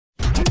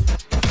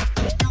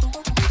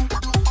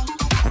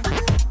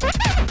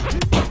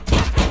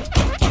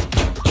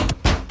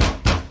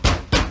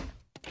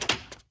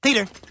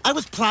Peter, I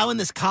was plowing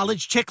this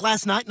college chick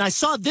last night, and I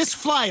saw this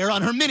flyer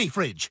on her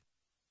mini-fridge.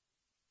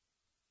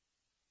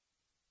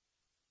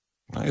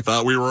 I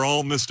thought we were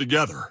all in this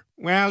together.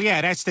 Well, yeah,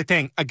 that's the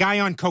thing. A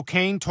guy on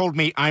cocaine told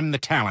me I'm the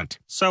talent.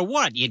 So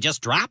what, you just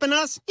dropping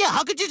us? Yeah,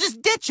 how could you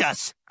just ditch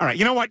us? All right,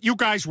 you know what? You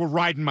guys were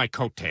riding my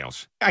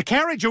coattails. I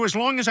carried you as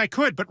long as I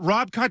could, but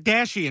Rob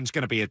Kardashian's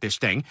going to be at this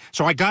thing,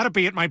 so I got to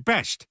be at my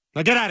best.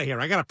 Now get out of here.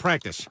 I got to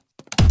practice.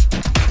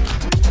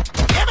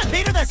 Damn it,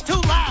 Peter, that's too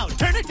loud.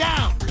 Turn it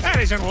down. That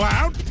isn't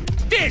loud.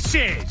 This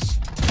is.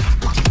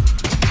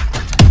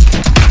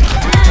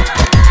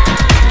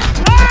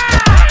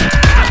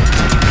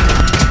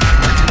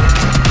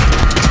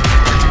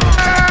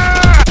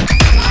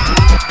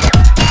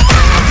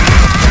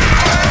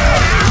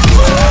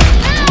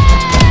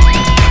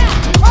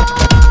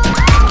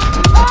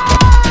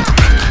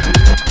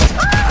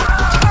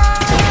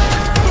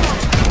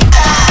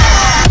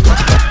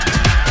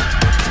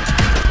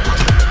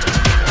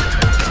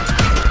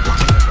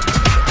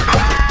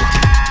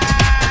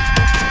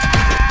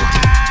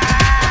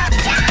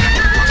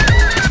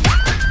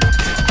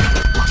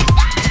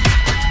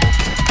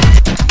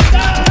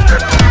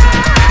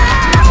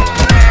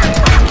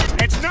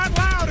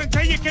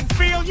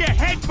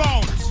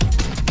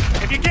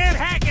 If you can't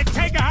hack it,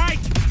 take a hike.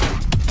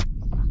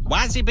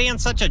 Why is he being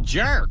such a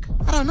jerk?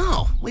 I don't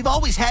know. We've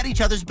always had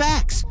each other's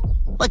backs.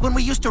 Like when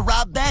we used to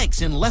rob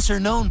banks in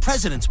lesser-known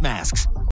presidents' masks.